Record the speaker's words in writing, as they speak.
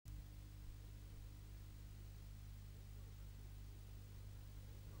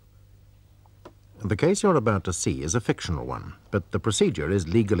The case you're about to see is a fictional one, but the procedure is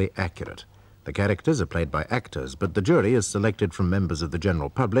legally accurate. The characters are played by actors, but the jury is selected from members of the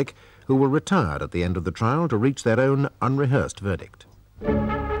general public who will retire at the end of the trial to reach their own unrehearsed verdict.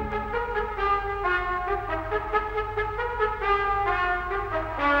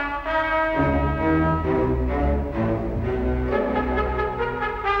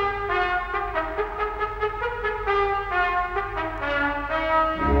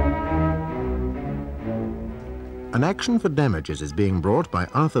 An action for damages is being brought by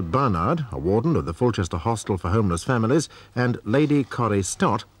Arthur Barnard, a warden of the Fulchester Hostel for Homeless Families, and Lady Corrie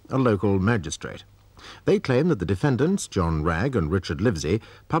Stott, a local magistrate. They claim that the defendants, John Wragg and Richard Livesey,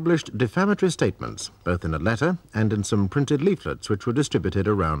 published defamatory statements, both in a letter and in some printed leaflets which were distributed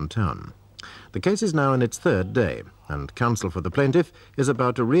around town. The case is now in its third day, and counsel for the plaintiff is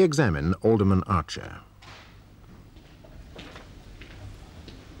about to re-examine Alderman Archer.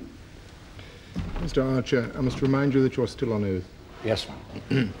 Mr. Archer, I must remind you that you're still on oath. Yes,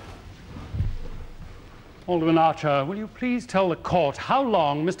 ma'am. Alderman Archer, will you please tell the court how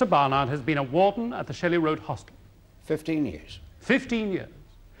long Mr. Barnard has been a warden at the Shelley Road Hostel? 15 years. 15 years.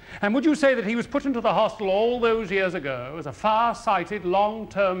 And would you say that he was put into the hostel all those years ago as a far-sighted,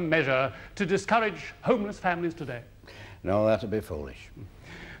 long-term measure to discourage homeless families today? No, that'd be foolish.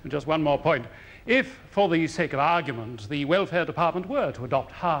 And just one more point. If, for the sake of argument, the Welfare Department were to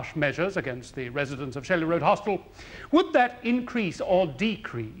adopt harsh measures against the residents of Shelley Road Hostel, would that increase or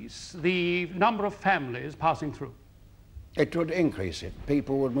decrease the number of families passing through? It would increase it.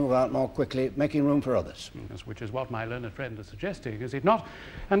 People would move out more quickly, making room for others. Yes, which is what my learned friend is suggesting, is it not?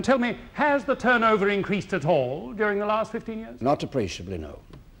 And tell me, has the turnover increased at all during the last 15 years? Not appreciably, no.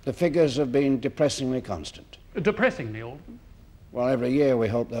 The figures have been depressingly constant. Depressingly, Alderman? Well, every year we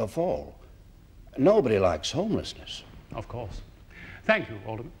hope they'll fall. Nobody likes homelessness. Of course. Thank you,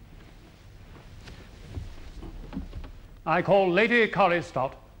 Alderman. I call Lady Corrie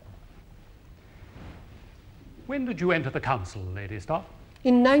Stott. When did you enter the council, Lady Stott?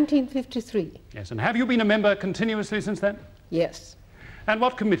 In 1953. Yes, and have you been a member continuously since then? Yes. And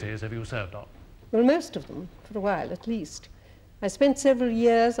what committees have you served on? Well, most of them, for a while at least. I spent several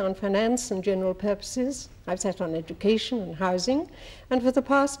years on finance and general purposes. I've sat on education and housing, and for the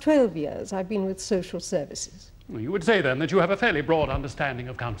past 12 years I've been with social services. Well, you would say then that you have a fairly broad understanding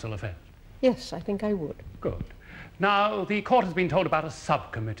of council affairs? Yes, I think I would. Good. Now, the court has been told about a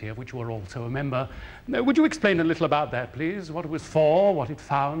subcommittee of which you are also a member. Would you explain a little about that, please? What it was for, what it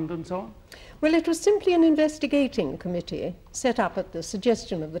found, and so on? Well, it was simply an investigating committee set up at the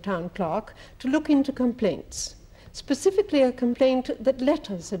suggestion of the town clerk to look into complaints. Specifically a complaint that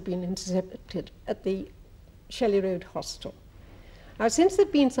letters had been intercepted at the Shelley Road Hostel. Now, since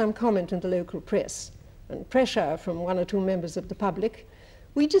there'd been some comment in the local press and pressure from one or two members of the public,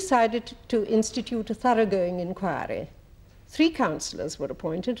 we decided to institute a thoroughgoing inquiry. 3 councillors were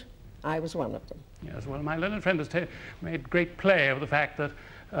appointed. I was one of them. Yes, well, my learned friend has made great play of the fact that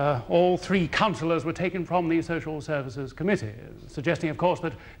all 3 councillors were taken from the Social Services Committee, suggesting, of course,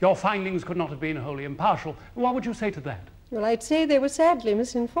 that your findings could not have been wholly impartial. What would you say to that? Well, I'd say they were sadly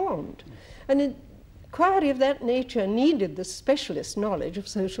misinformed. An inquiry of that nature needed the specialist knowledge of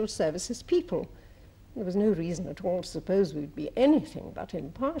social services people. There was no reason at all to suppose we'd be anything but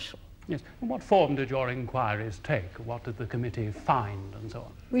impartial. Yes. And what form did your inquiries take? What did the committee find, and so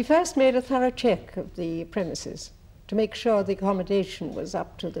on? We first made a thorough check of the premises to make sure the accommodation was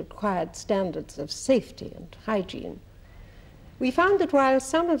up to the required standards of safety and hygiene. We found that while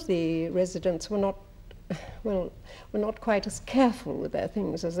some of the residents were not quite as careful with their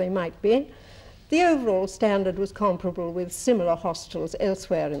things as they might be, the overall standard was comparable with similar hostels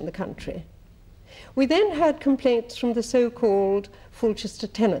elsewhere in the country. We then heard complaints from the so-called Fulchester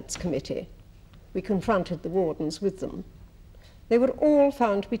Tenants Committee. We confronted the wardens with them. They were all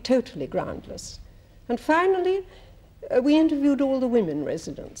found to be totally groundless. And finally, we interviewed all the women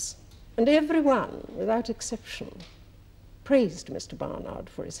residents, and everyone, without exception, praised Mr. Barnard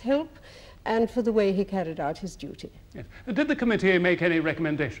for his help and for the way he carried out his duty. Yes. Did the committee make any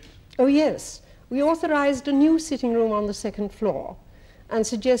recommendations? Oh, yes. We authorized a new sitting room on the 2nd floor and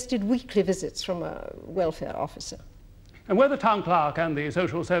suggested weekly visits from a welfare officer. And were the town clerk and the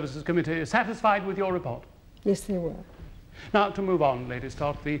Social Services Committee satisfied with your report? Yes, they were. Now, to move on, Lady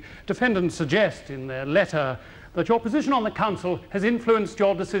Stott, the defendants suggest in their letter that your position on the council has influenced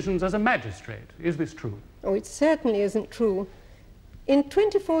your decisions as a magistrate. Is this true? Oh, it certainly isn't true. In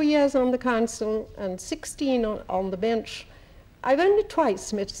 24 years on the council and 16 on the bench, I've only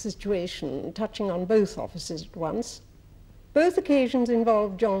twice met a situation touching on both offices at once. Both occasions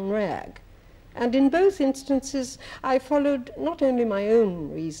involved John Wragg, and in both instances I followed not only my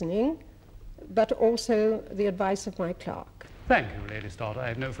own reasoning, but also the advice of my clerk. Thank you, Lady Stott. I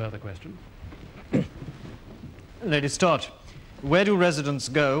have no further question. Lady Stott, where do residents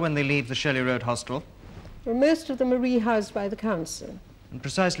go when they leave the Shelley Road hostel? Well, most of them are rehoused by the council. And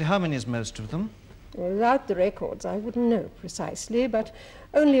precisely how many is most of them? Well, without the records, I wouldn't know precisely, but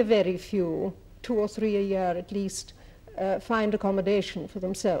only a very few, 2 or 3 a year at least, find accommodation for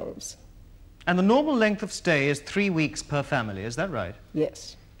themselves. And the normal length of stay is 3 weeks per family, is that right?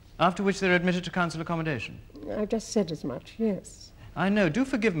 Yes. After which they're admitted to council accommodation? I've just said as much, yes. I know, do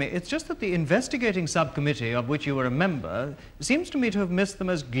forgive me. It's just that the investigating subcommittee of which you were a member seems to me to have missed the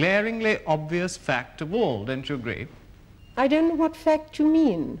most glaringly obvious fact of all, don't you agree? I don't know what fact you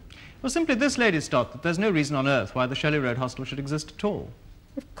mean. Well, simply this, Lady Stott, that there's no reason on earth why the Shelley Road hostel should exist at all.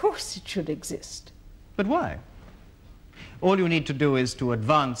 Of course it should exist. But why? All you need to do is to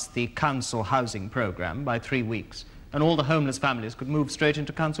advance the council housing programme by 3 weeks, and all the homeless families could move straight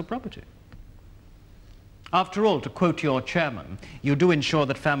into council property. After all, to quote your chairman, you do ensure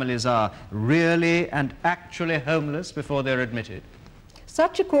that families are really and actually homeless before they're admitted.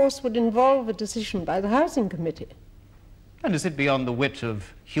 Such a course would involve a decision by the housing committee. And is it beyond the wit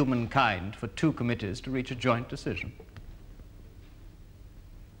of humankind for 2 committees to reach a joint decision?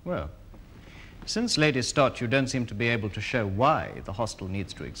 Well, since, Lady Stott, you don't seem to be able to show why the hostel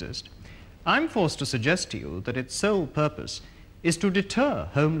needs to exist, I'm forced to suggest to you that its sole purpose is to deter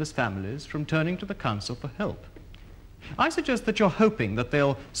homeless families from turning to the council for help. I suggest that you're hoping that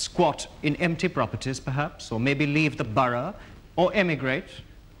they'll squat in empty properties, perhaps, or maybe leave the borough, or emigrate,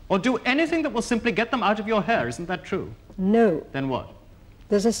 or do anything that will simply get them out of your hair. Isn't that true? No. Then what?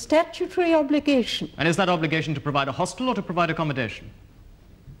 There's a statutory obligation. And is that obligation to provide a hostel or to provide accommodation?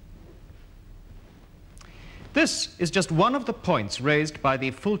 This is just one of the points raised by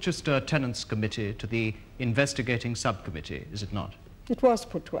the Fulchester Tenants Committee to the investigating subcommittee, is it not? It was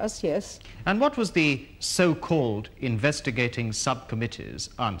put to us, yes. And what was the so-called investigating subcommittee's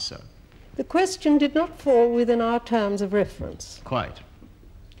answer? The question did not fall within our terms of reference. Quite.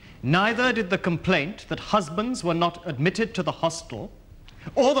 Neither did the complaint that husbands were not admitted to the hostel,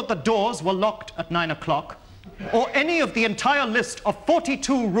 or that the doors were locked at 9 o'clock, or any of the entire list of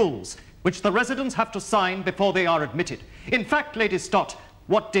 42 rules which the residents have to sign before they are admitted. In fact, Lady Stott,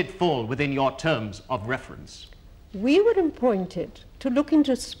 what did fall within your terms of reference? We were appointed to look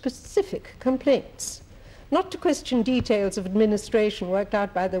into specific complaints, not to question details of administration worked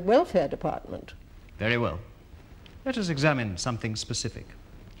out by the welfare department. Very well. Let us examine something specific.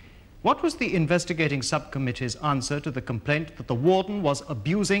 What was the investigating subcommittee's answer to the complaint that the warden was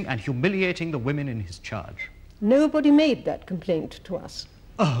abusing and humiliating the women in his charge? Nobody made that complaint to us.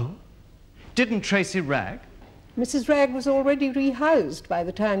 Oh? Didn't Tracy Wragg? Mrs. Wragg was already rehoused by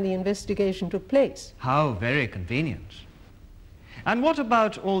the time the investigation took place. How very convenient. And what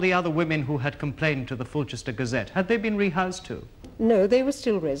about all the other women who had complained to the Fulchester Gazette? Had they been rehoused too? No, they were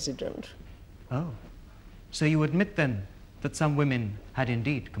still resident. Oh. So you admit then that some women had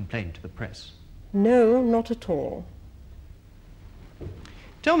indeed complained to the press? No, not at all.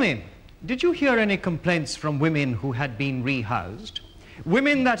 Tell me, did you hear any complaints from women who had been rehoused?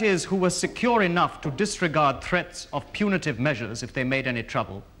 Women, that is, who were secure enough to disregard threats of punitive measures if they made any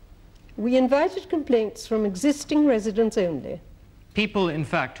trouble? We invited complaints from existing residents only. People, in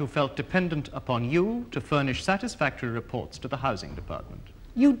fact, who felt dependent upon you to furnish satisfactory reports to the housing department.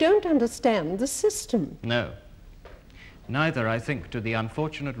 You don't understand the system. No. Neither, I think, do the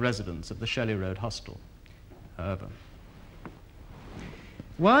unfortunate residents of the Shelley Road hostel. However,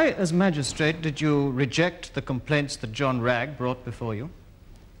 why, as magistrate, did you reject the complaints that John Wragg brought before you?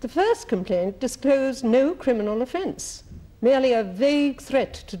 The first complaint disclosed no criminal offence, merely a vague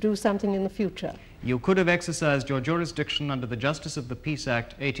threat to do something in the future. You could have exercised your jurisdiction under the Justice of the Peace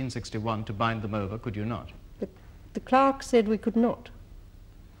Act 1861 to bind them over, could you not? The clerk said we could not.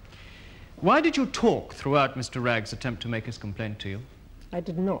 Why did you talk throughout Mr. Wragg's attempt to make his complaint to you? I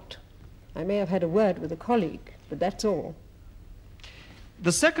did not. I may have had a word with a colleague, but that's all.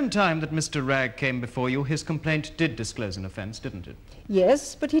 The second time that Mr. Wragg came before you, his complaint did disclose an offence, didn't it?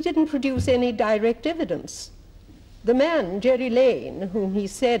 Yes, but he didn't produce any direct evidence. The man, Jerry Lane, whom he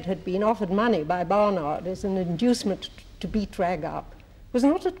said had been offered money by Barnard as an inducement to beat Wragg up, was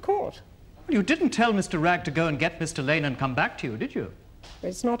not at court. Well, you didn't tell Mr. Wragg to go and get Mr. Lane and come back to you, did you?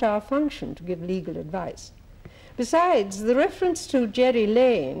 It's not our function to give legal advice. Besides, the reference to Jerry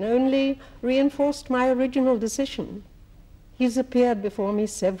Lane only reinforced my original decision. He's appeared before me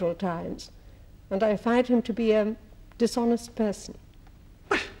several times, and I find him to be a dishonest person.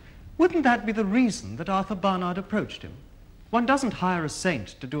 But wouldn't that be the reason that Arthur Barnard approached him? One doesn't hire a saint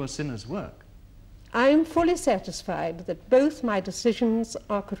to do a sinner's work. I am fully satisfied that both my decisions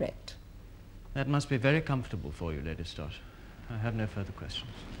are correct. That must be very comfortable for you, Lady Stott. I have no further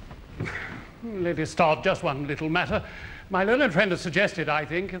questions. Lady Stott, just one little matter. My learned friend has suggested, I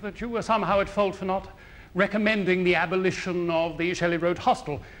think, that you were somehow at fault for not recommending the abolition of the Shelley Road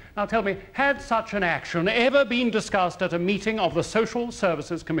hostel. Now tell me, had such an action ever been discussed at a meeting of the Social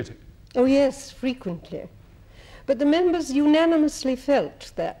Services Committee? Oh, yes, frequently. But the members unanimously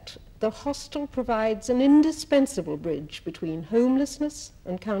felt that the hostel provides an indispensable bridge between homelessness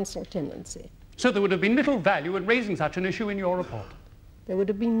and council tenancy. So there would have been little value in raising such an issue in your report? There would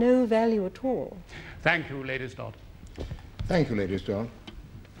have been no value at all. Thank you, Lady Stott. Thank you, Lady Stott.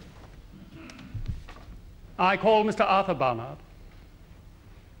 I call Mr. Arthur Barnard.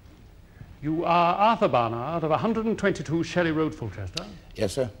 You are Arthur Barnard of 122 Shelley Road, Fulchester?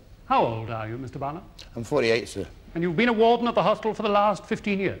 Yes, sir. How old are you, Mr. Barnard? I'm 48, sir. And you've been a warden at the hostel for the last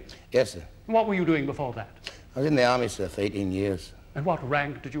 15 years? Yes, sir. And what were you doing before that? I was in the army, sir, for 18 years. And what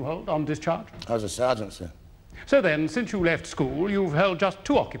rank did you hold on discharge? I was a sergeant, sir. So then, since you left school, you've held just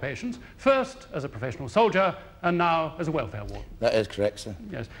two occupations, first as a professional soldier, and now as a welfare warden. That is correct, sir.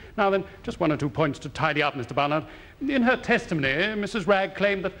 Yes. Now then, just one or two points to tidy up, Mr. Barnard. In her testimony, Mrs. Wragg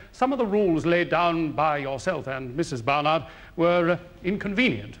claimed that some of the rules laid down by yourself and Mrs. Barnard were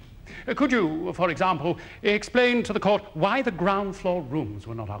inconvenient. Could you, for example, explain to the court why the ground floor rooms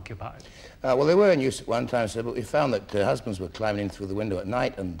were not occupied? Well, they were in use at one time, sir, but we found that husbands were climbing in through the window at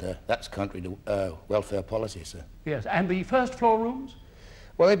night, and that's contrary to welfare policy, sir. Yes, and the first floor rooms?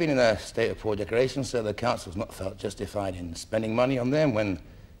 Well, they've been in a state of poor decoration, so the council's not felt justified in spending money on them when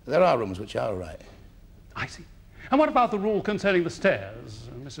there are rooms which are all right. I see. And what about the rule concerning the stairs?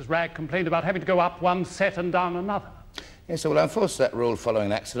 Mrs. Wragg complained about having to go up one set and down another. Yes, so well, I enforced that rule following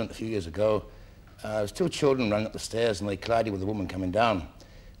an accident a few years ago. There was two children running up the stairs and they collided with a woman coming down.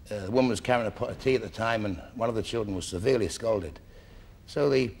 The woman was carrying a pot of tea at the time and one of the children was severely scalded. So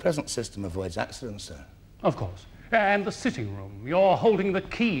the present system avoids accidents, sir. Of course. And the sitting room, your holding the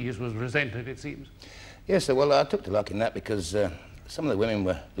keys was resented, it seems. Yes, sir. Well, I took to luck in that because some of the women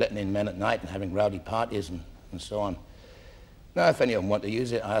were letting in men at night and having rowdy parties and so on. Now, if any of them want to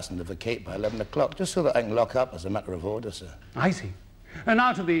use it, I ask them to vacate by 11 o'clock, just so that I can lock up as a matter of order, sir. I see. And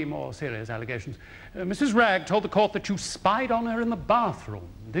now to the more serious allegations. Mrs. Wragg told the court that you spied on her in the bathroom,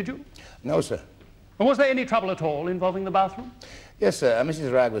 did you? No, sir. And was there any trouble at all involving the bathroom? Yes, sir.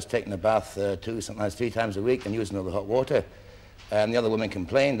 Mrs. Wragg was taking a bath sometimes 3 times a week and using all the hot water. And the other woman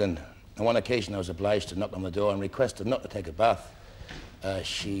complained, and on one occasion I was obliged to knock on the door and requested not to take a bath.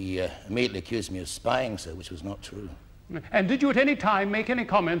 She immediately accused me of spying, sir, which was not true. And did you at any time make any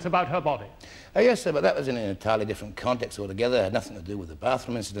comments about her body? Yes, sir, but that was in an entirely different context altogether. It had nothing to do with the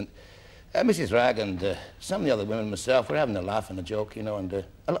bathroom incident. Mrs. Wragg and some of the other women and myself were having a laugh and a joke, you know, and a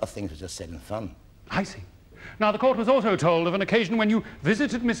lot of things were just said in fun. I see. Now, the court was also told of an occasion when you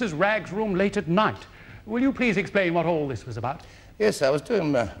visited Mrs. Wragg's room late at night. Will you please explain what all this was about? Yes, I was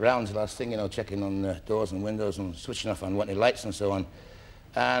doing rounds last thing, you know, checking on doors and windows and switching off unwanted lights and so on.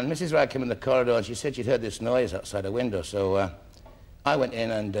 And Mrs. Wragg came in the corridor and she said she'd heard this noise outside her window, so I went in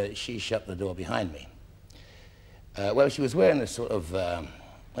and she shut the door behind me. Well, she was wearing this sort of,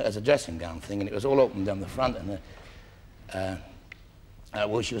 as a dressing gown thing, and it was all open down the front, and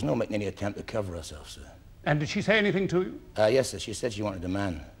well, she was not making any attempt to cover herself, sir. And did she say anything to you? Yes, sir, she said she wanted a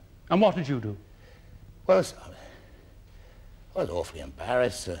man. And what did you do? Well, I was awfully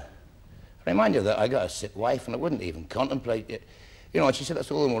embarrassed, sir. I remind you that I got a sick wife and I wouldn't even contemplate it. You know, and she said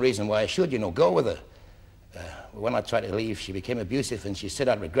that's all the more reason why I should, you know, go with her. When I tried to leave, she became abusive and she said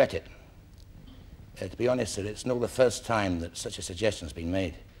I'd regret it. To be honest, sir, it's not the first time that such a suggestion's been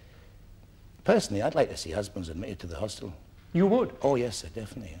made. Personally, I'd like to see husbands admitted to the hostel. You would? Oh, yes, sir,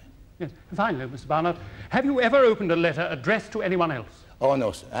 definitely. Yes. Finally, Mr. Barnard, have you ever opened a letter addressed to anyone else? Oh,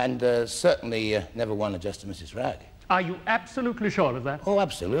 no, sir, and certainly never one addressed to Mrs. Wragg. Are you absolutely sure of that? Oh,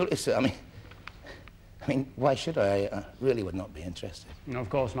 absolutely, sir. I mean, why should I? I really would not be interested. No, of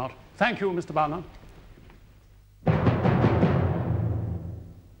course not. Thank you, Mr. Barnard.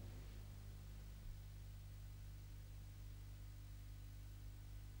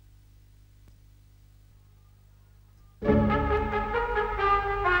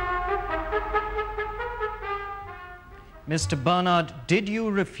 Mr. Barnard, did you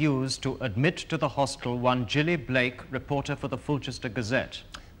refuse to admit to the hostel one Gilly Blake, reporter for the Fulchester Gazette?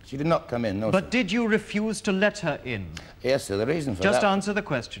 She did not come in, no, But sir. did you refuse to let her in? Yes, sir, the reason for that... Just answer the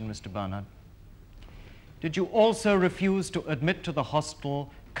question, Mr. Barnard. Did you also refuse to admit to the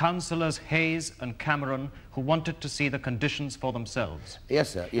hostel councillors Hayes and Cameron who wanted to see the conditions for themselves?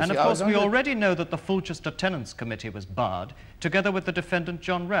 Yes, sir. And of course, we already know that the Fulchester Tenants Committee was barred, together with the defendant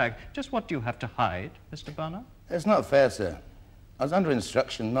John Wragg. Just what do you have to hide, Mr. Barnard? It's not fair, sir. I was under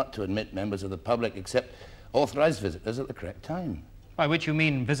instruction not to admit members of the public except authorised visitors at the correct time. By which you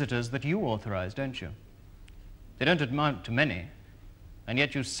mean visitors that you authorise, don't you? They don't amount to many, and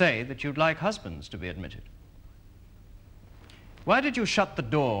yet you say that you'd like husbands to be admitted. Why did you shut the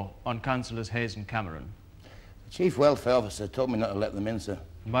door on Councillors Hayes and Cameron? The Chief Welfare Officer told me not to let them in, sir.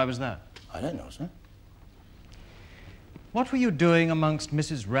 Why was that? I don't know, sir. What were you doing amongst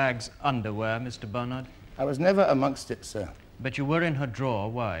Mrs. Wragg's underwear, Mr. Barnard? I was never amongst it, sir. But you were in her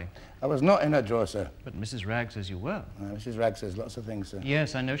drawer. Why? I was not in her drawer, sir. But Mrs. Wragg says you were. Mrs. Wragg says lots of things, sir.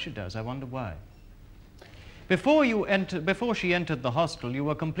 Yes, I know she does. I wonder why. Before she entered the hostel, you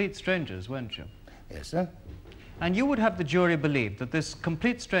were complete strangers, weren't you? Yes, sir. And you would have the jury believe that this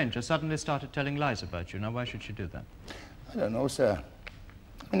complete stranger suddenly started telling lies about you. Now, why should she do that? I don't know, sir.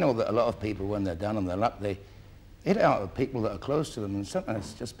 I know that a lot of people, when they're down on their luck, they hit out of people that are close to them, and sometimes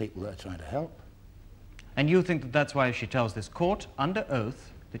it's just people that are trying to help. And you think that that's why she tells this court, under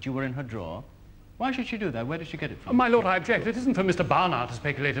oath, that you were in her drawer? Why should she do that? Where did she get it from? My lord, I object. It isn't for Mr. Barnard to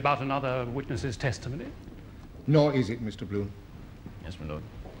speculate about another witness's testimony. Nor is it, Mr. Bloom. Yes, my lord.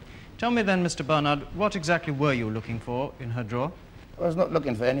 Tell me then, Mr. Barnard, what exactly were you looking for in her drawer? I was not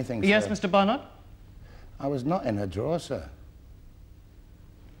looking for anything, Yes, sir. Mr. Barnard? I was not in her drawer, sir.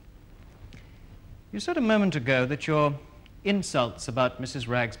 You said a moment ago that your insults about Mrs.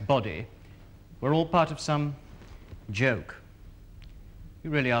 Wragg's body were all part of some joke.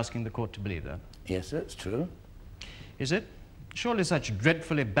 You're really asking the court to believe that? Yes, sir, it's true. Is it? Surely such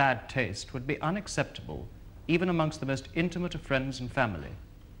dreadfully bad taste would be unacceptable, even amongst the most intimate of friends and family.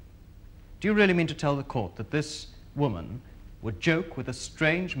 Do you really mean to tell the court that this woman would joke with a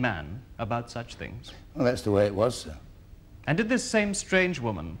strange man about such things? Well, that's the way it was, sir. And did this same strange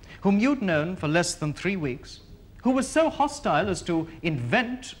woman, whom you'd known for less than 3 weeks, who was so hostile as to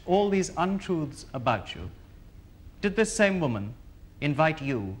invent all these untruths about you, did this same woman invite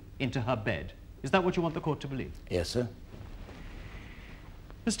you into her bed? Is that what you want the court to believe? Yes, sir.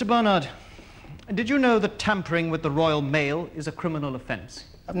 Mr. Barnard, did you know that tampering with the Royal Mail is a criminal offence?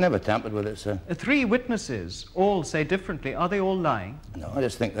 I've never tampered with it, sir. 3 witnesses all say differently. Are they all lying? No, I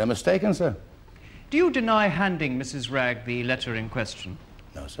just think they're mistaken, sir. Do you deny handing Mrs. Wragg the letter in question?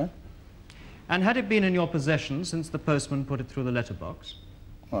 No, sir. And had it been in your possession since the postman put it through the letterbox?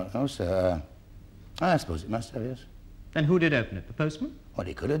 Well, no, sir. I suppose it must have, yes. Then who did open it? The postman? What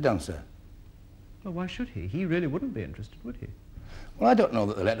he could have done, sir. Well, why should he? He really wouldn't be interested, would he? Well, I don't know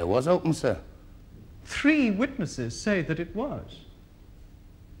that the letter was open, sir. 3 witnesses say that it was.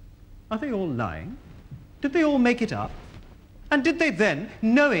 Are they all lying? Did they all make it up? And did they then,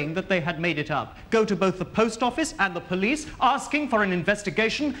 knowing that they had made it up, go to both the post office and the police, asking for an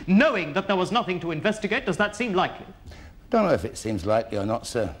investigation, knowing that there was nothing to investigate? Does that seem likely? I don't know if it seems likely or not,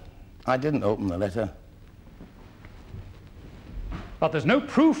 sir. I didn't open the letter. But there's no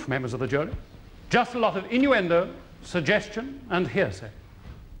proof, members of the jury. Just a lot of innuendo, suggestion, and hearsay.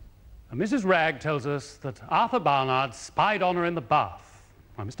 And Mrs. Wragg tells us that Arthur Barnard spied on her in the bath.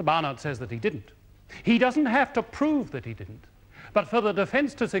 Well, Mr. Barnard says that he didn't. He doesn't have to prove that he didn't. But for the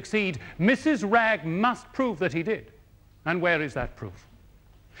defence to succeed, Mrs. Wragg must prove that he did. And where is that proof?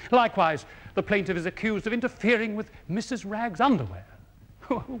 Likewise, the plaintiff is accused of interfering with Mrs. Wragg's underwear.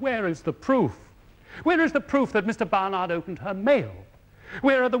 Where is the proof? Where is the proof that Mr. Barnard opened her mail?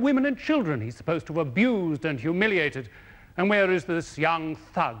 Where are the women and children he's supposed to have abused and humiliated? And where is this young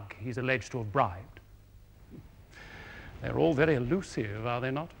thug he's alleged to have bribed? They're all very elusive, are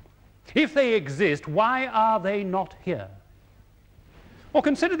they not? If they exist, why are they not here? Or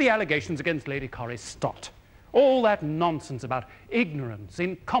consider the allegations against Lady Corrie Stott. All that nonsense about ignorance,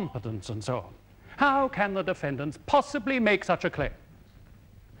 incompetence, and so on. How can the defendants possibly make such a claim?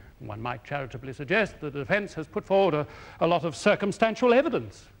 One might charitably suggest the defence has put forward a lot of circumstantial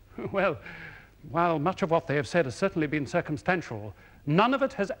evidence. Well, while much of what they have said has certainly been circumstantial, none of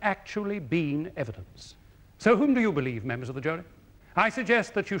it has actually been evidence. So whom do you believe, members of the jury? I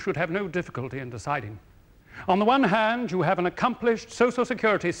suggest that you should have no difficulty in deciding. On the one hand, you have an accomplished social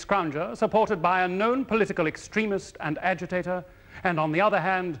security scrounger supported by a known political extremist and agitator, and on the other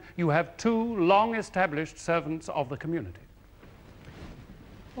hand, you have 2 long-established servants of the community.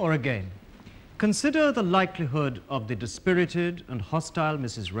 Or again, consider the likelihood of the dispirited and hostile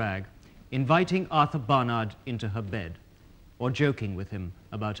Mrs. Wragg inviting Arthur Barnard into her bed, or joking with him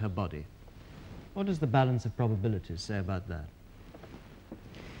about her body. What does the balance of probabilities say about that?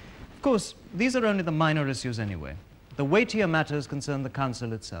 Of course, these are only the minor issues anyway. The weightier matters concern the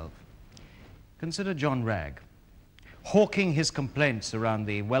council itself. Consider John Wragg, hawking his complaints around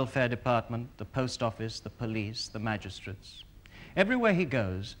the welfare department, the post office, the police, the magistrates. Everywhere he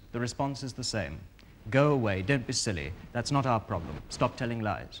goes, the response is the same. Go away, don't be silly. That's not our problem. Stop telling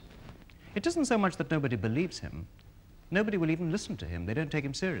lies. It isn't so much that nobody believes him. Nobody will even listen to him. They don't take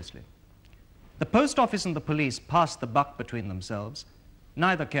him seriously. The post office and the police pass the buck between themselves,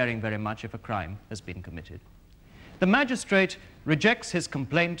 neither caring very much if a crime has been committed. The magistrate rejects his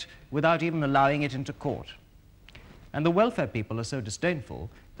complaint without even allowing it into court. And the welfare people are so disdainful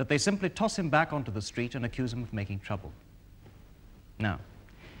that they simply toss him back onto the street and accuse him of making trouble. Now,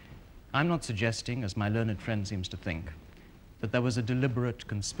 I'm not suggesting, as my learned friend seems to think, that there was a deliberate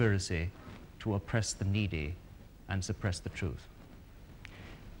conspiracy to oppress the needy and suppress the truth.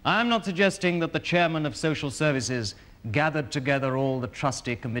 I'm not suggesting that the chairman of social services gathered together all the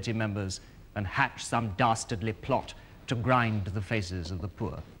trustee committee members and hatched some dastardly plot to grind the faces of the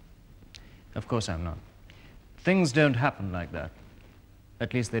poor. Of course I'm not. Things don't happen like that.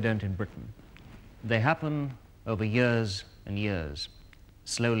 At least they don't in Britain. They happen over years and years,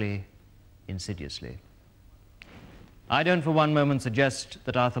 slowly, insidiously. I don't for one moment suggest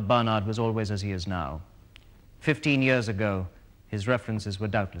that Arthur Barnard was always as he is now. 15 years ago, his references were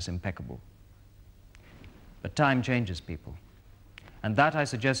doubtless impeccable. But time changes people. And that, I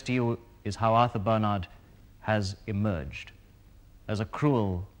suggest to you, is how Arthur Barnard has emerged as a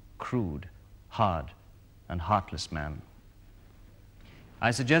cruel, crude, hard, and heartless man.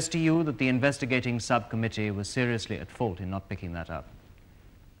 I suggest to you that the investigating subcommittee was seriously at fault in not picking that up.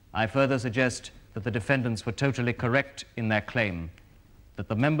 I further suggest that the defendants were totally correct in their claim that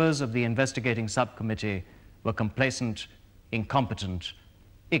the members of the investigating subcommittee were complacent, incompetent,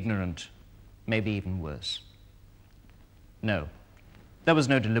 ignorant, maybe even worse. No, there was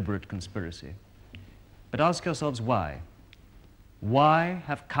no deliberate conspiracy. But ask yourselves why. Why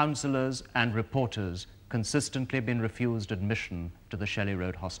have counsellors and reporters consistently been refused admission to the Shelley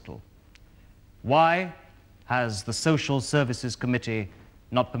Road hostel? Why has the Social Services Committee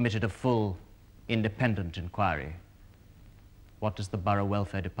not permitted a full, independent inquiry? What does the Borough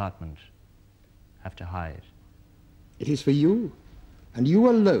Welfare Department have to hide? It is for you, and you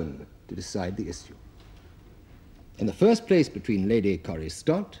alone, to decide the issue. In the first place, between Lady Corrie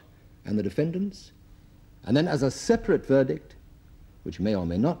Stott and the defendants, and then as a separate verdict, which may or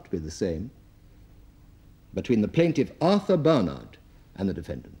may not be the same, between the plaintiff Arthur Barnard and the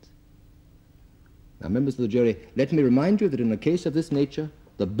defendants. Now, members of the jury, let me remind you that in a case of this nature,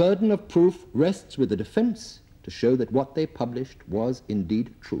 the burden of proof rests with the defense to show that what they published was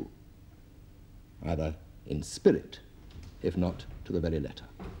indeed true, either in spirit, if not to the very letter.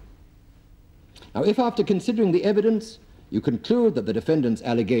 Now, if after considering the evidence you conclude that the defendant's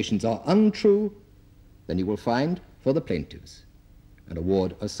allegations are untrue, then you will find for the plaintiffs and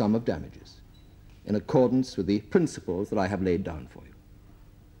award a sum of damages in accordance with the principles that I have laid down for you.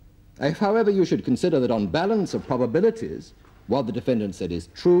 If, however, you should consider that on balance of probabilities what the defendant said is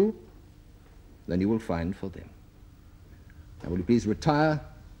true, then you will find for them. Now, will you please retire,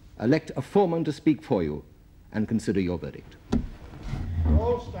 elect a foreman to speak for you, and consider your verdict.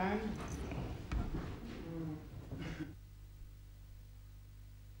 All stand.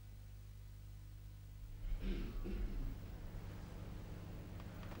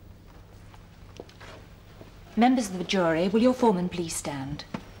 Members of the jury, will your foreman please stand?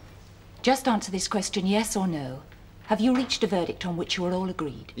 Just answer this question, yes or no. Have you reached a verdict on which you are all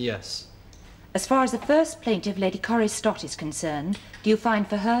agreed? Yes. As far as the first plaintiff, Lady Corrie Stott, is concerned, do you find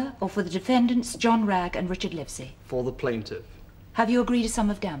for her or for the defendants, John Wragg and Richard Livesey? For the plaintiff. Have you agreed a sum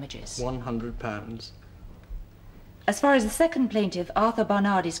of damages? £100. As far as the second plaintiff, Arthur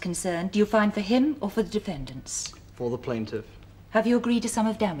Barnard, is concerned, do you find for him or for the defendants? For the plaintiff. Have you agreed a sum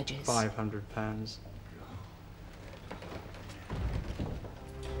of damages? £500.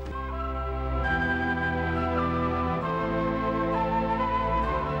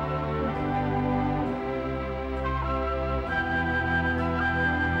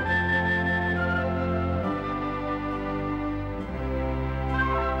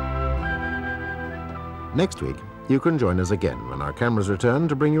 Next week, you can join us again when our cameras return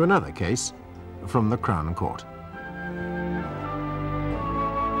to bring you another case from the Crown Court.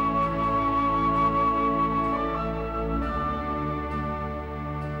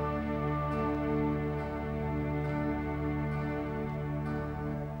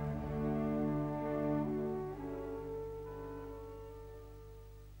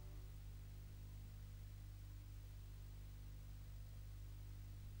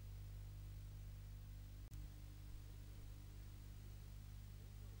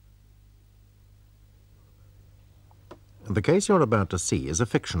 The case you're about to see is a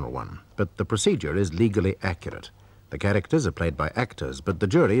fictional one, but the procedure is legally accurate. The characters are played by actors, but the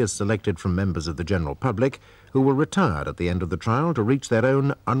jury is selected from members of the general public who will retire at the end of the trial to reach their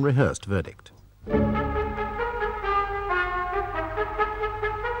own unrehearsed verdict.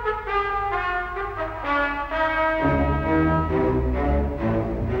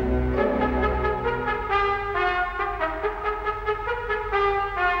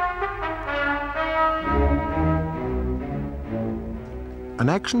 An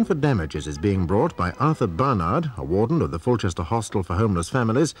action for damages is being brought by Arthur Barnard, a warden of the Fulchester Hostel for Homeless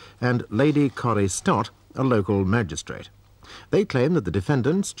Families, and Lady Corrie Stott, a local magistrate. They claim that the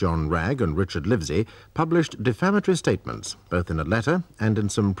defendants, John Wragg and Richard Livesey, published defamatory statements, both in a letter and in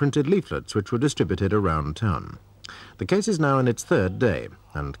some printed leaflets which were distributed around town. The case is now in its third day,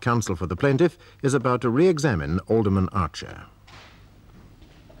 and counsel for the plaintiff is about to re-examine Alderman Archer.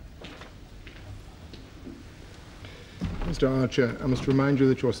 Mr. Archer, I must remind you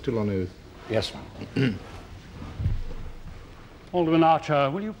that you're still on oath. Yes. Alderman Archer,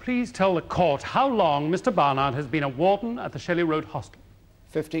 will you please tell the court how long Mr. Barnard has been a warden at the Shelley Road Hostel?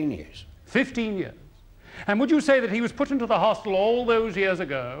 15 years. 15 years. And would you say that he was put into the hostel all those years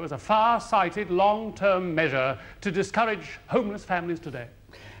ago as a far-sighted, long-term measure to discourage homeless families today?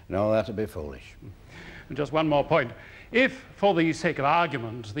 No, that'd be foolish. And just one more point. If, for the sake of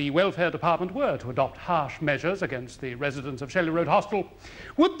argument, the Welfare Department were to adopt harsh measures against the residents of Shelley Road Hostel,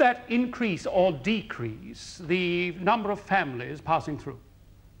 would that increase or decrease the number of families passing through?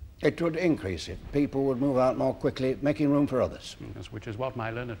 It would increase it. People would move out more quickly, making room for others. Yes, which is what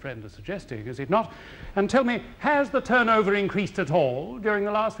my learned friend is suggesting, is it not? And tell me, has the turnover increased at all during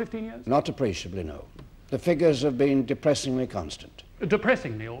the last 15 years? Not appreciably, no. The figures have been depressingly constant.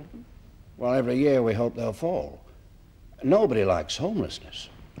 Depressingly, Alderman? Well, every year we hope they'll fall. Nobody likes homelessness.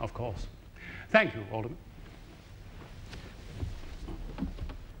 Of course. Thank you, Alderman.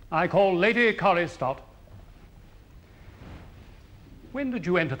 I call Lady Corrie Stott. When did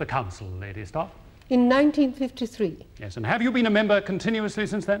you enter the council, Lady Stott? In 1953. Yes, and have you been a member continuously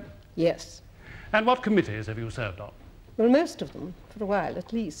since then? Yes. And what committees have you served on? Well, most of them, for a while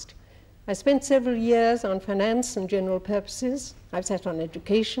at least. I spent several years on finance and general purposes. I've sat on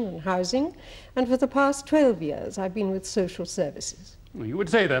education and housing, and for the past 12 years I've been with social services. Well, you would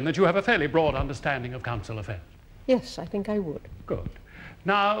say then that you have a fairly broad understanding of council affairs? Yes, I think I would. Good.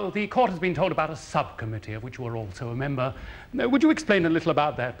 Now, the court has been told about a subcommittee of which you are also a member. Now, would you explain a little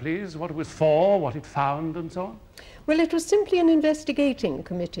about that, please? What it was for, what it found, and so on? Well, it was simply an investigating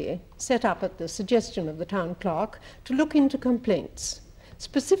committee set up at the suggestion of the town clerk to look into complaints.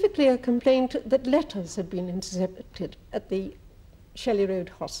 Specifically a complaint that letters had been intercepted at the Shelley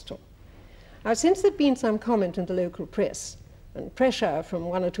Road Hostel. Now, since there'd been some comment in the local press and pressure from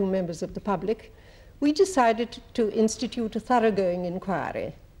one or two members of the public, we decided to institute a thoroughgoing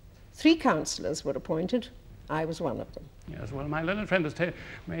inquiry. 3 councillors were appointed. I was one of them. Yes, well, my learned friend has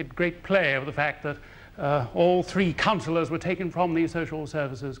made great play of the fact that all 3 councillors were taken from the Social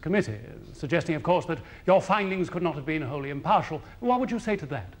Services Committee, suggesting, of course, that your findings could not have been wholly impartial. What would you say to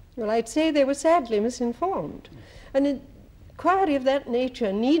that? Well, I'd say they were sadly misinformed. An inquiry of that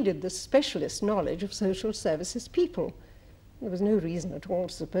nature needed the specialist knowledge of social services people. There was no reason at all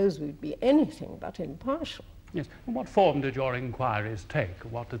to suppose we'd be anything but impartial. Yes. And what form did your inquiries take?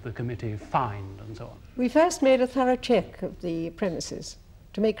 What did the committee find, and so on? We first made a thorough check of the premises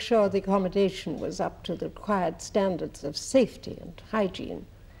to make sure the accommodation was up to the required standards of safety and hygiene.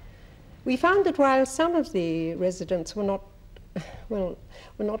 We found that while some of the residents were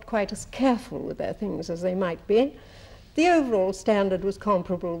not quite as careful with their things as they might be, the overall standard was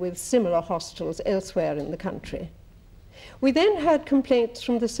comparable with similar hostels elsewhere in the country. We then heard complaints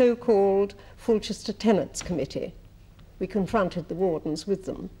from the so-called Fulchester Tenants Committee. We confronted the wardens with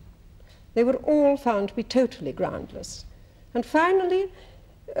them. They were all found to be totally groundless. And finally,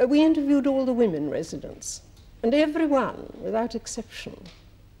 we interviewed all the women residents, and everyone, without exception,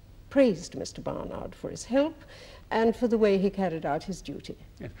 praised Mr. Barnard for his help and for the way he carried out his duty.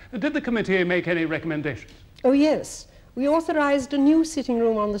 Yes. Did the committee make any recommendations? Oh, yes. We authorized a new sitting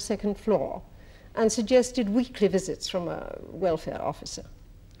room on the 2nd floor and suggested weekly visits from a welfare officer.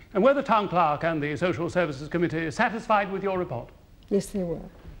 And were the town clerk and the Social Services Committee satisfied with your report? Yes, they were.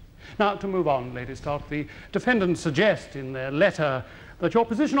 Now, to move on, Lady Stott, the defendants suggest in their letter that your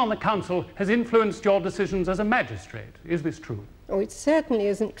position on the council has influenced your decisions as a magistrate. Is this true? Oh, it certainly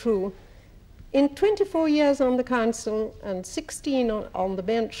isn't true. In 24 years on the council and 16 on the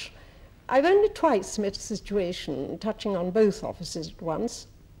bench, I've only twice met a situation touching on both offices at once.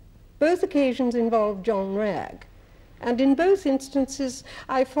 Both occasions involved John Wragg, and in both instances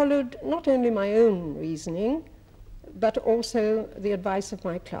I followed not only my own reasoning, but also the advice of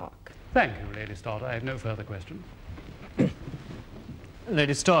my clerk. Thank you, Lady Stott. I have no further questions.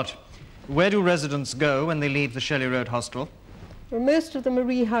 Lady Stott, where do residents go when they leave the Shelley Road Hostel? Well, most of them are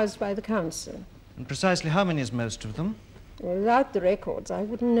rehoused by the council. And precisely how many is most of them? Well, without the records, I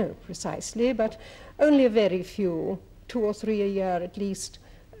wouldn't know precisely, but only a very few, 2 or 3 a year at least,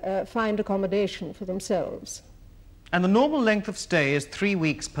 find accommodation for themselves. And the normal length of stay is 3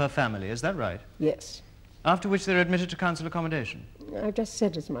 weeks per family, is that right? Yes. After which they're admitted to council accommodation? I just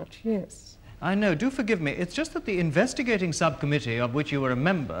said as much, yes. I know, do forgive me. It's just that the investigating subcommittee of which you were a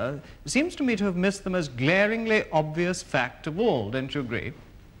member seems to me to have missed the most glaringly obvious fact of all, don't you agree?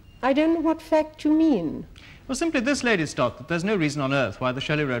 I don't know what fact you mean. Well, simply this, Lady Stott, that there's no reason on earth why the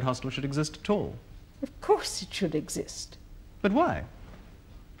Shelley Road Hostel should exist at all. Of course it should exist. But why?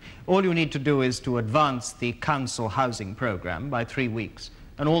 All you need to do is to advance the council housing program by 3 weeks,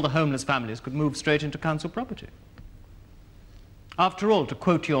 and all the homeless families could move straight into council property. After all, to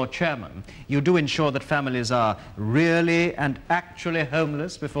quote your chairman, you do ensure that families are really and actually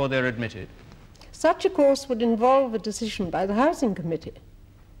homeless before they're admitted. Such a course would involve a decision by the housing committee.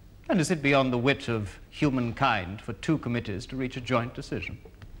 And is it beyond the wit of humankind for 2 committees to reach a joint decision?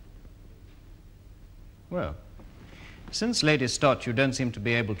 Well, since Lady Stott, you don't seem to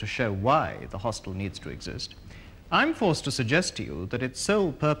be able to show why the hostel needs to exist, I'm forced to suggest to you that its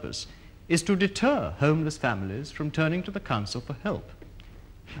sole purpose is to deter homeless families from turning to the council for help.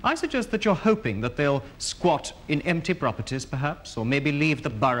 I suggest that you're hoping that they'll squat in empty properties, perhaps, or maybe leave the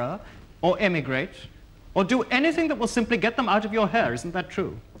borough, or emigrate, or do anything that will simply get them out of your hair. Isn't that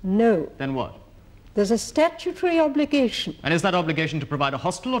true? No. Then what? There's a statutory obligation. And is that obligation to provide a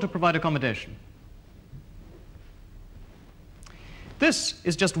hostel or to provide accommodation? This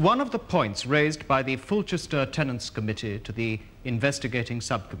is just one of the points raised by the Fulchester Tenants Committee to the investigating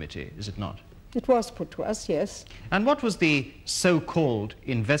subcommittee, is it not? It was put to us, yes. And what was the so-called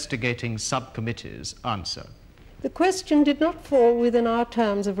investigating subcommittee's answer? The question did not fall within our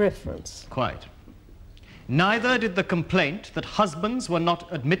terms of reference. Quite. Neither did the complaint that husbands were not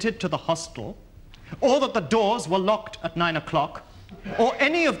admitted to the hostel, or that the doors were locked at 9 o'clock, or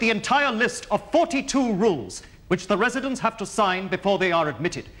any of the entire list of 42 rules which the residents have to sign before they are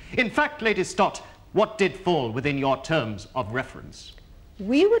admitted. In fact, Lady Stott, what did fall within your terms of reference?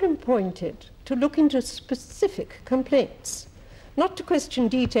 We were appointed to look into specific complaints, not to question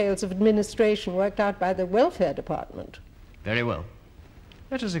details of administration worked out by the welfare department. Very well.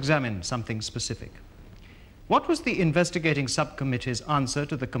 Let us examine something specific. What was the investigating subcommittee's answer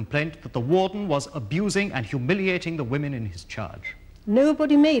to the complaint that the warden was abusing and humiliating the women in his charge?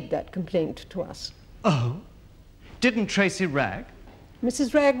 Nobody made that complaint to us. Oh? Didn't Tracy Wragg?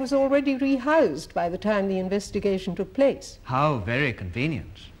 Mrs. Wragg was already rehoused by the time the investigation took place. How very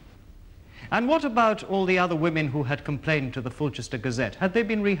convenient. And what about all the other women who had complained to the Fulchester Gazette? Had they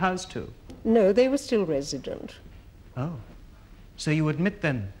been rehoused too? No, they were still resident. Oh. So you admit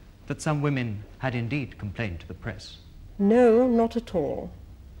then that some women had indeed complained to the press? No, not at all.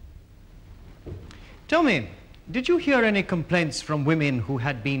 Tell me, did you hear any complaints from women who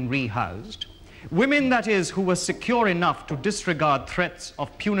had been rehoused? Women, that is, who were secure enough to disregard threats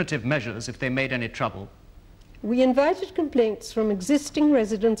of punitive measures if they made any trouble? We invited complaints from existing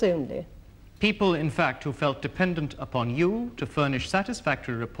residents only. People, in fact, who felt dependent upon you to furnish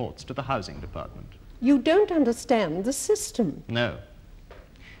satisfactory reports to the housing department. You don't understand the system. No.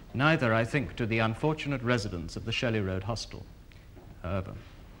 Neither, I think, do the unfortunate residents of the Shelley Road Hostel. However,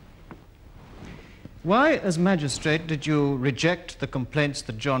 why, as magistrate, did you reject the complaints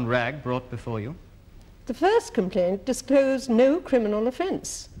that John Wragg brought before you? The first complaint disclosed no criminal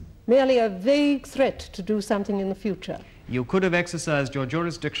offence, merely a vague threat to do something in the future. You could have exercised your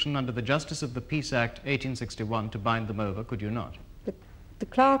jurisdiction under the Justice of the Peace Act 1861 to bind them over, could you not? The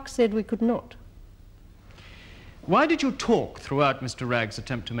clerk said we could not. Why did you talk throughout Mr. Wragg's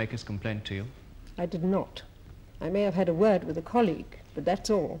attempt to make his complaint to you? I did not. I may have had a word with a colleague, but that's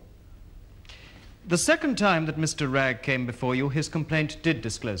all. The second time that Mr. Wragg came before you, his complaint did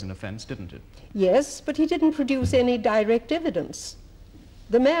disclose an offence, didn't it? Yes, but he didn't produce any direct evidence.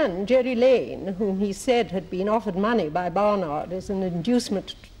 The man, Jerry Lane, whom he said had been offered money by Barnard as an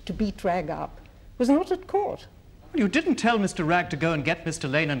inducement to beat Wragg up, was not at court. Well, you didn't tell Mr. Wragg to go and get Mr.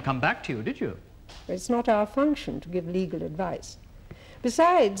 Lane and come back to you, did you? It's not our function to give legal advice.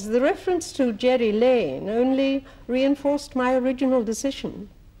 Besides, the reference to Jerry Lane only reinforced my original decision.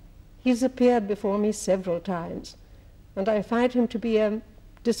 He's appeared before me several times, and I find him to be a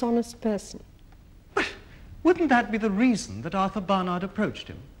dishonest person. But wouldn't that be the reason that Arthur Barnard approached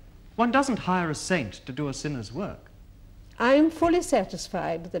him? One doesn't hire a saint to do a sinner's work. I'm fully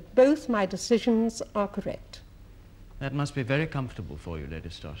satisfied that both my decisions are correct. That must be very comfortable for you, Lady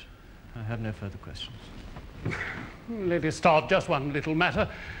Stott. I have no further questions. Lady Stott, just one little matter.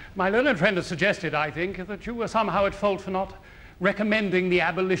 My learned friend has suggested, I think, that you were somehow at fault for not recommending the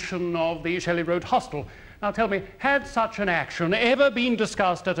abolition of the Shelley Road Hostel. Now tell me, had such an action ever been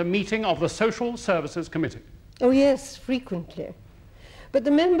discussed at a meeting of the Social Services Committee? Oh yes, frequently. But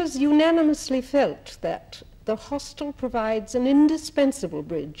the members unanimously felt that the hostel provides an indispensable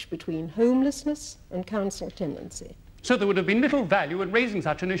bridge between homelessness and council tenancy. So there would have been little value in raising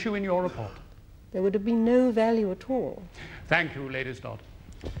such an issue in your report. There would have been no value at all. Thank you, Lady Stott.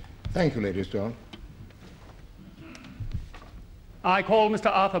 Thank you, Lady Stott. I call Mr.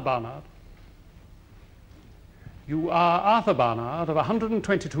 Arthur Barnard. You are Arthur Barnard of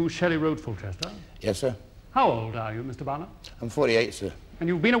 122 Shelley Road, Fulchester. Yes, sir. How old are you, Mr. Barnard? I'm 48, sir. And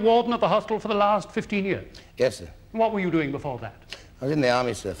you've been a warden at the hostel for the last 15 years? Yes, sir. And what were you doing before that? I was in the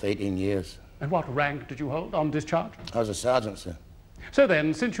army, sir, for 18 years. And what rank did you hold on discharge? I was a sergeant, sir. So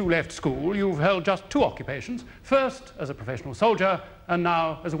then, since you left school, you've held just two occupations, first as a professional soldier, and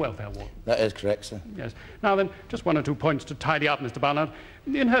now as a welfare warden. That is correct, sir. Yes. Now then, just one or two points to tidy up, Mr. Barnard.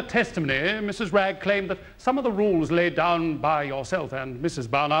 In her testimony, Mrs. Wragg claimed that some of the rules laid down by yourself and Mrs.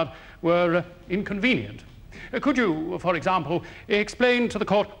 Barnard were inconvenient. Could you, for example, explain to the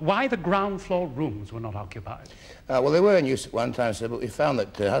court why the ground floor rooms were not occupied? Well, they were in use at one time, sir, but we found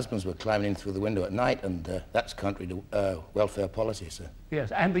that husbands were climbing in through the window at night, and that's contrary to welfare policy, sir.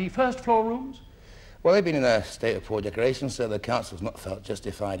 Yes, and the first floor rooms? Well, they've been in a state of poor decoration, so the council's not felt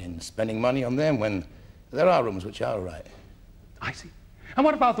justified in spending money on them when there are rooms which are all right. I see. And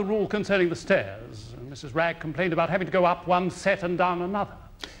what about the rule concerning the stairs? Mrs. Wragg complained about having to go up one set and down another.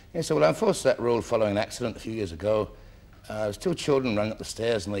 Yes, so well, I enforced that rule following an accident a few years ago. There was two children running up the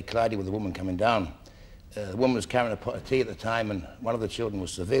stairs and they collided with a woman coming down. The woman was carrying a pot of tea at the time and one of the children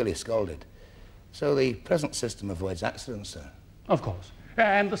was severely scalded. So the present system avoids accidents, sir. Of course.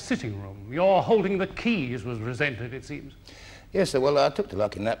 And the sitting room, your holding the keys was resented, it seems. Yes, sir. Well, I took to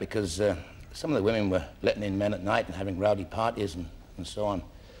luck in that because some of the women were letting in men at night and having rowdy parties and so on.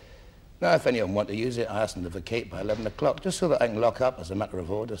 Now, if any of them want to use it, I ask them to vacate by 11 o'clock, just so that I can lock up as a matter of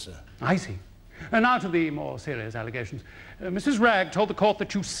order, sir. I see. And now to the more serious allegations. Mrs. Wragg told the court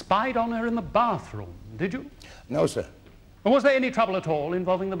that you spied on her in the bathroom, did you? No, sir. And was there any trouble at all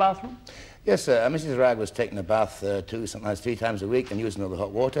involving the bathroom? Yes, sir. Mrs. Wragg was taking a bath 2, sometimes 3 times a week and using all the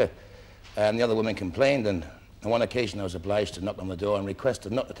hot water. And the other women complained, and on one occasion I was obliged to knock on the door and request her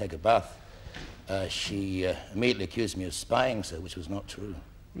not to take a bath. She immediately accused me of spying, sir, which was not true.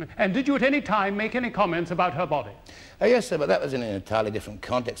 And did you at any time make any comments about her body? Yes, sir, but that was in an entirely different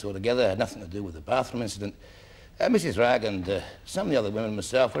context altogether. It had nothing to do with the bathroom incident. Mrs. Wragg and some of the other women and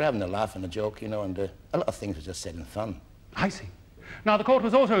myself were having a laugh and a joke, you know, and a lot of things were just said in fun. I see. Now, the court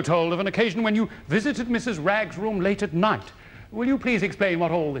was also told of an occasion when you visited Mrs. Wragg's room late at night. Will you please explain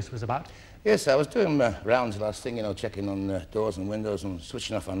what all this was about? Yes, I was doing rounds last thing, you know, checking on doors and windows and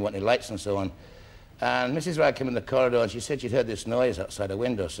switching off on wanting lights and so on. And Mrs. Wragg came in the corridor and she said she'd heard this noise outside a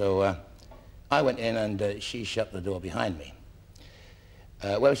window, so I went in and she shut the door behind me.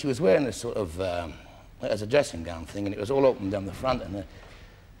 Well, she was wearing this sort of, as a dressing gown thing, and it was all open down the front,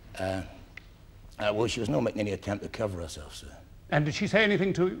 and well, she was not making any attempt to cover herself, sir. And did she say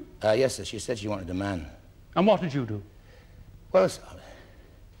anything to you? Yes, sir, she said she wanted a man. And what did you do? Well,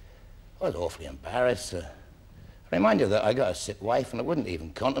 I was awfully embarrassed, sir. I remind you that I got a sick wife and I wouldn't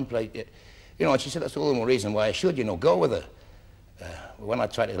even contemplate it. You know, and she said that's all the more reason why I should, you know, go with her. When I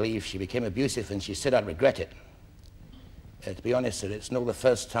tried to leave, she became abusive and she said I'd regret it. To be honest, sir, it's not the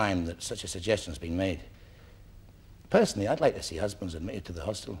first time that such a suggestion's been made. Personally, I'd like to see husbands admitted to the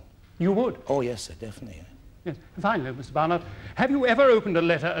hostel. You would? Oh, yes, sir, definitely. Yes. Finally, Mr. Barnard, have you ever opened a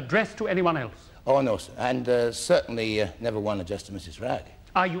letter addressed to anyone else? Oh, no, sir, and certainly never one addressed to Mrs. Wragg.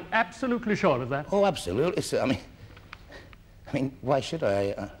 Are you absolutely sure of that? Oh, absolutely, sir. I mean, why should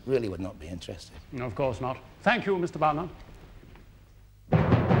I? I really would not be interested. No, of course not. Thank you, Mr. Barnard.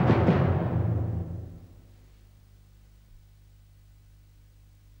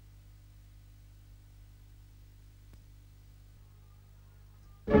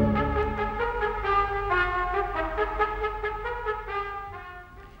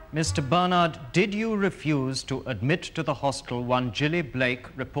 Mr. Barnard, did you refuse to admit to the hostel one Gilly Blake,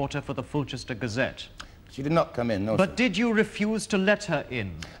 reporter for the Fulchester Gazette? She did not come in, no, But sir. did you refuse to let her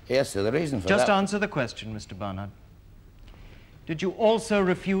in? Yes, sir, the reason for that... Just answer the question, Mr. Barnard. Did you also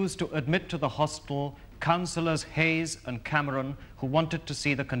refuse to admit to the hostel Councillors Hayes and Cameron, who wanted to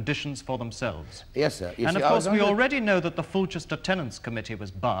see the conditions for themselves? Yes, sir. And of course, we already know that the Fulchester Tenants Committee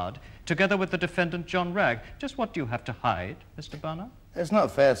was barred, together with the defendant, John Wragg. Just what do you have to hide, Mr. Barnard? It's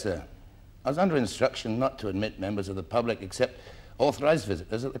not fair, sir. I was under instruction not to admit members of the public except authorised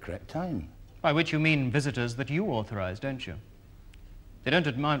visitors at the correct time. By which you mean visitors that you authorise, don't you? They don't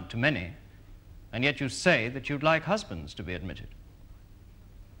amount to many, and yet you say that you'd like husbands to be admitted.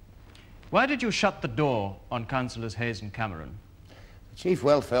 Why did you shut the door on Councillors Hayes and Cameron? The Chief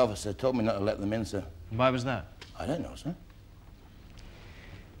Welfare Officer told me not to let them in, sir. Why was that? I don't know, sir.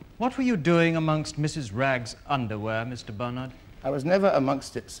 What were you doing amongst Mrs. Wragg's underwear, Mr. Barnard? I was never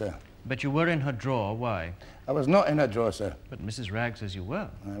amongst it, sir. But you were in her drawer. Why? I was not in her drawer, sir. But Mrs. Wragg says you were.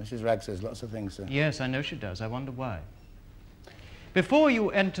 Mrs. Wragg says lots of things, sir. Yes, I know she does. I wonder why. Before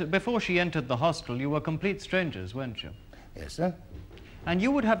she entered the hostel, you were complete strangers, weren't you? Yes, sir. And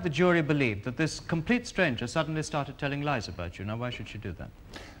you would have the jury believe that this complete stranger suddenly started telling lies about you. Now, why should she do that?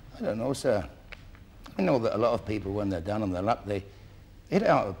 I don't know, sir. I know that a lot of people, when they're down on their luck, they hit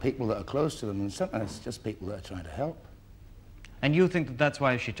out of people that are close to them, and sometimes it's just people that are trying to help. And you think that that's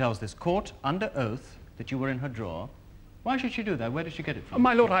why she tells this court, under oath, that you were in her drawer? Why should she do that? Where did she get it from?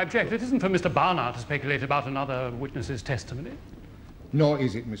 My lord, I object. It isn't for Mr. Barnard to speculate about another witness's testimony. Nor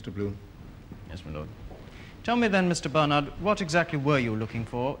is it, Mr. Bloom. Yes, my lord. Tell me then, Mr. Barnard, what exactly were you looking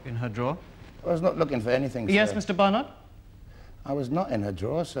for in her drawer? I was not looking for anything, sir. Yes, Mr. Barnard? I was not in her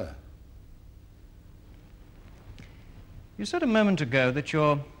drawer, sir. You said a moment ago that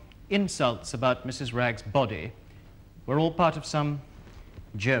your insults about Mrs. Wragg's body were all part of some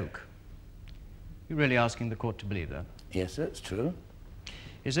joke. You're really asking the court to believe that? Yes, sir, it's true.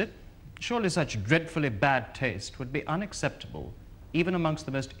 Is it? Surely such dreadfully bad taste would be unacceptable, even amongst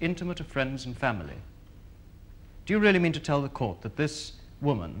the most intimate of friends and family. Do you really mean to tell the court that this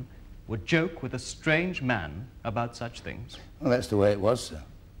woman would joke with a strange man about such things? Well, that's the way it was, sir.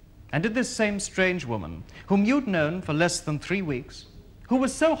 And did this same strange woman, whom you'd known for less than 3 weeks, who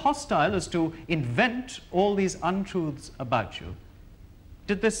was so hostile as to invent all these untruths about you,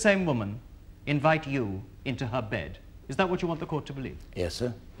 did this same woman invite you into her bed? Is that what you want the court to believe? Yes,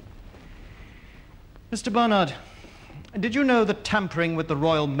 sir. Mr. Barnard, did you know that tampering with the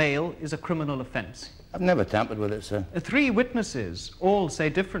Royal Mail is a criminal offence? I've never tampered with it, sir. 3 witnesses all say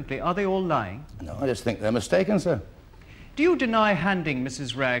differently. Are they all lying? No, I just think they're mistaken, sir. Do you deny handing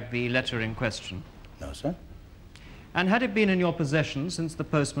Mrs. Wragg the letter in question? No, sir. And had it been in your possession since the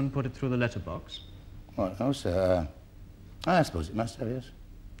postman put it through the letterbox? Well, no, sir. I suppose it must have, yes.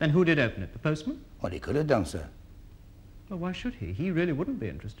 Then who did open it? The postman? Well, he could have done, sir. Well, why should he? He really wouldn't be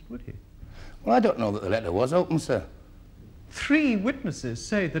interested, would he? Well, I don't know that the letter was open, sir. 3 witnesses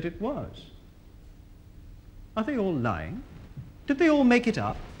say that it was. Are they all lying? Did they all make it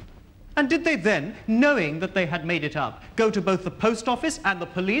up? And did they then, knowing that they had made it up, go to both the post office and the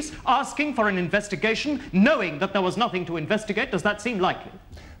police, asking for an investigation, knowing that there was nothing to investigate? Does that seem likely?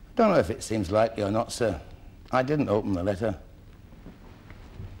 I don't know if it seems likely or not, sir. I didn't open the letter.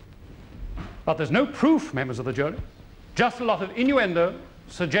 But there's no proof, members of the jury. Just a lot of innuendo,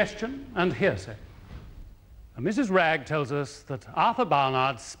 suggestion, and hearsay. And Mrs. Wragg tells us that Arthur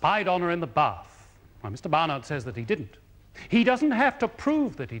Barnard spied on her in the bath. Well, Mr. Barnard says that he didn't. He doesn't have to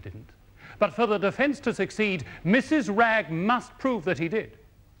prove that he didn't. But for the defense to succeed, Mrs. Wragg must prove that he did.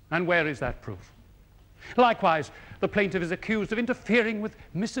 And where is that proof? Likewise, the plaintiff is accused of interfering with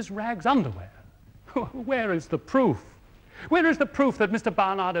Mrs. Wragg's underwear. Where is the proof? Where is the proof that Mr.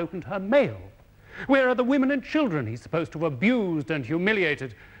 Barnard opened her mail? Where are the women and children he's supposed to have abused and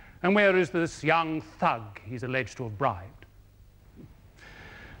humiliated? And where is this young thug he's alleged to have bribed?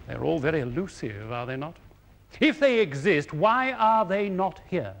 They're all very elusive, are they not? If they exist, why are they not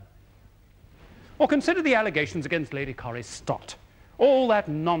here? Or consider the allegations against Lady Corrie Stott. All that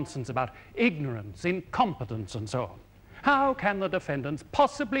nonsense about ignorance, incompetence, and so on. How can the defendants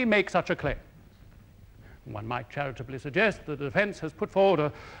possibly make such a claim? One might charitably suggest the defense has put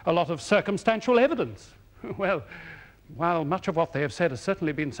forward a lot of circumstantial evidence. Well, while much of what they have said has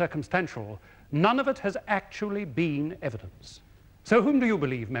certainly been circumstantial, none of it has actually been evidence. So whom do you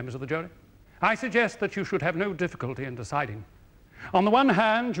believe, members of the jury? I suggest that you should have no difficulty in deciding. On the one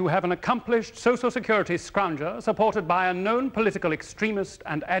hand, you have an accomplished social security scrounger supported by a known political extremist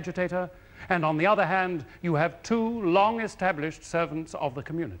and agitator, and on the other hand, you have 2 long-established servants of the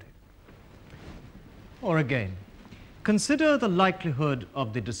community. Or again, consider the likelihood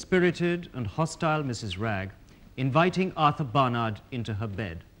of the dispirited and hostile Mrs. Wragg inviting Arthur Barnard into her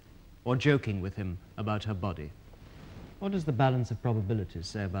bed, or joking with him about her body. What does the balance of probabilities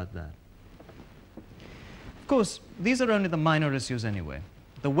say about that? Of course, these are only the minor issues anyway.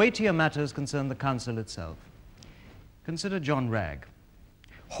 The weightier matters concern the counsel itself. Consider John Wragg,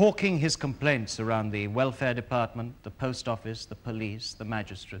 hawking his complaints around the welfare department, the post office, the police, the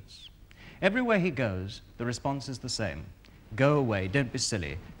magistrates. Everywhere he goes, the response is the same. Go away, don't be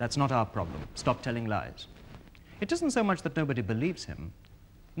silly, that's not our problem, stop telling lies. It isn't so much that nobody believes him,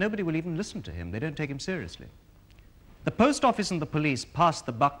 nobody will even listen to him, they don't take him seriously. The post office and the police pass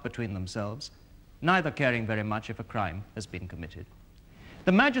the buck between themselves, neither caring very much if a crime has been committed.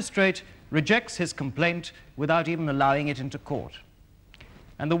 The magistrate rejects his complaint without even allowing it into court.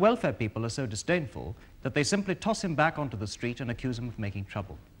 And the welfare people are so disdainful that they simply toss him back onto the street and accuse him of making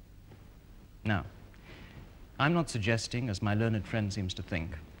trouble. Now, I'm not suggesting, as my learned friend seems to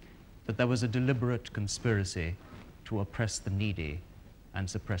think, that there was a deliberate conspiracy to oppress the needy and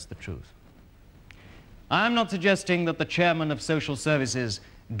suppress the truth. I am not suggesting that the chairman of social services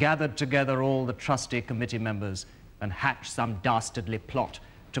gathered together all the trustee committee members and hatched some dastardly plot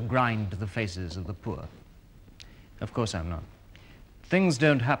to grind the faces of the poor. Of course I'm not. Things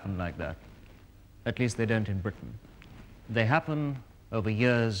don't happen like that. At least they don't in Britain. They happen over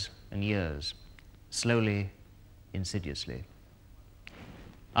years and years, slowly, insidiously.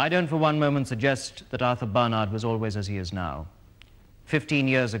 I don't for one moment suggest that Arthur Barnard was always as he is now. 15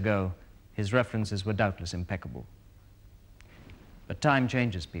 years ago, his references were doubtless impeccable. But time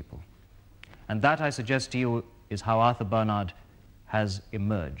changes people. And that, I suggest to you, is how Arthur Barnard has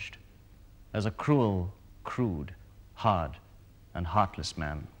emerged as a cruel, crude, hard, and heartless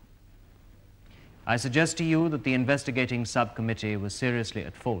man. I suggest to you that the investigating subcommittee was seriously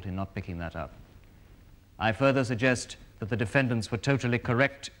at fault in not picking that up. I further suggest that the defendants were totally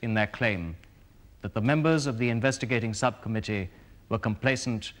correct in their claim that the members of the investigating subcommittee were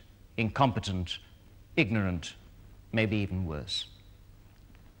complacent, incompetent, ignorant, maybe even worse.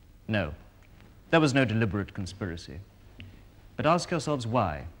 No, there was no deliberate conspiracy. But ask yourselves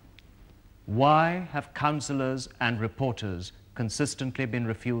why. Why have counsellors and reporters consistently been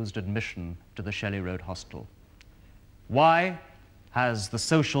refused admission to the Shelley Road hostel? Why has the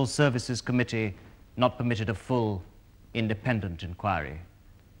Social Services Committee not permitted a full, independent inquiry?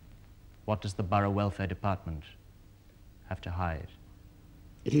 What does the Borough Welfare Department have to hide?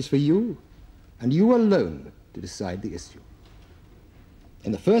 It is for you, and you alone, to decide the issue.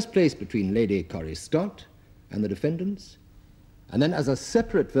 In the first place, between Lady Corrie Stott and the defendants, and then as a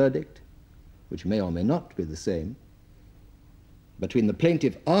separate verdict, which may or may not be the same, between the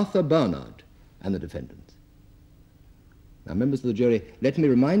plaintiff Arthur Barnard and the defendants. Now, members of the jury, let me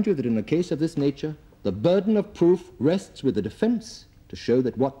remind you that in a case of this nature, the burden of proof rests with the defense to show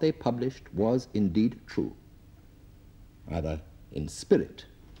that what they published was indeed true, either in spirit,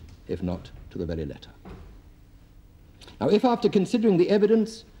 if not to the very letter. Now, if after considering the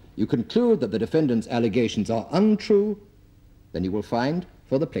evidence you conclude that the defendants' allegations are untrue, then you will find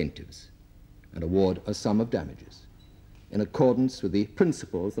for the plaintiffs and award a sum of damages in accordance with the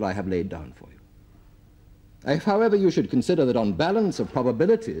principles that I have laid down for you. If, however, you should consider that on balance of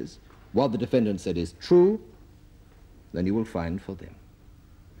probabilities what the defendant said is true, then you will find for them.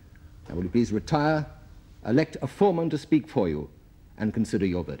 Now, will you please retire, elect a foreman to speak for you, and consider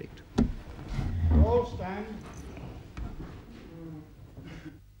your verdict. All stand.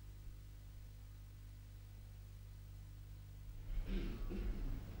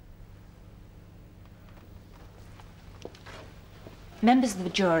 Members of the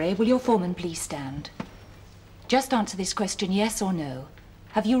jury, will your foreman please stand? Just answer this question, yes or no.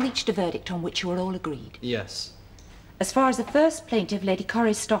 Have you reached a verdict on which you are all agreed? Yes. As far as the first plaintiff, Lady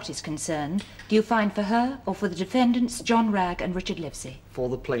Corrie Stott, is concerned, do you find for her or for the defendants, John Wragg and Richard Livesey? For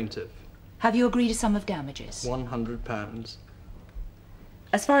the plaintiff. Have you agreed a sum of damages? £100.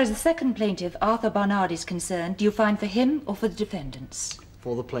 As far as the second plaintiff, Arthur Barnard, is concerned, do you find for him or for the defendants?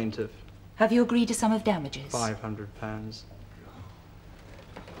 For the plaintiff. Have you agreed a sum of damages? £500.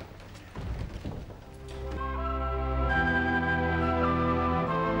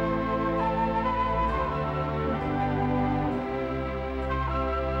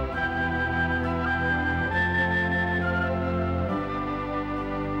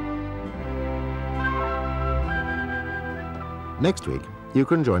 Next week, you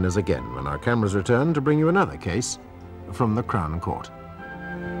can join us again when our cameras return to bring you another case from the Crown Court.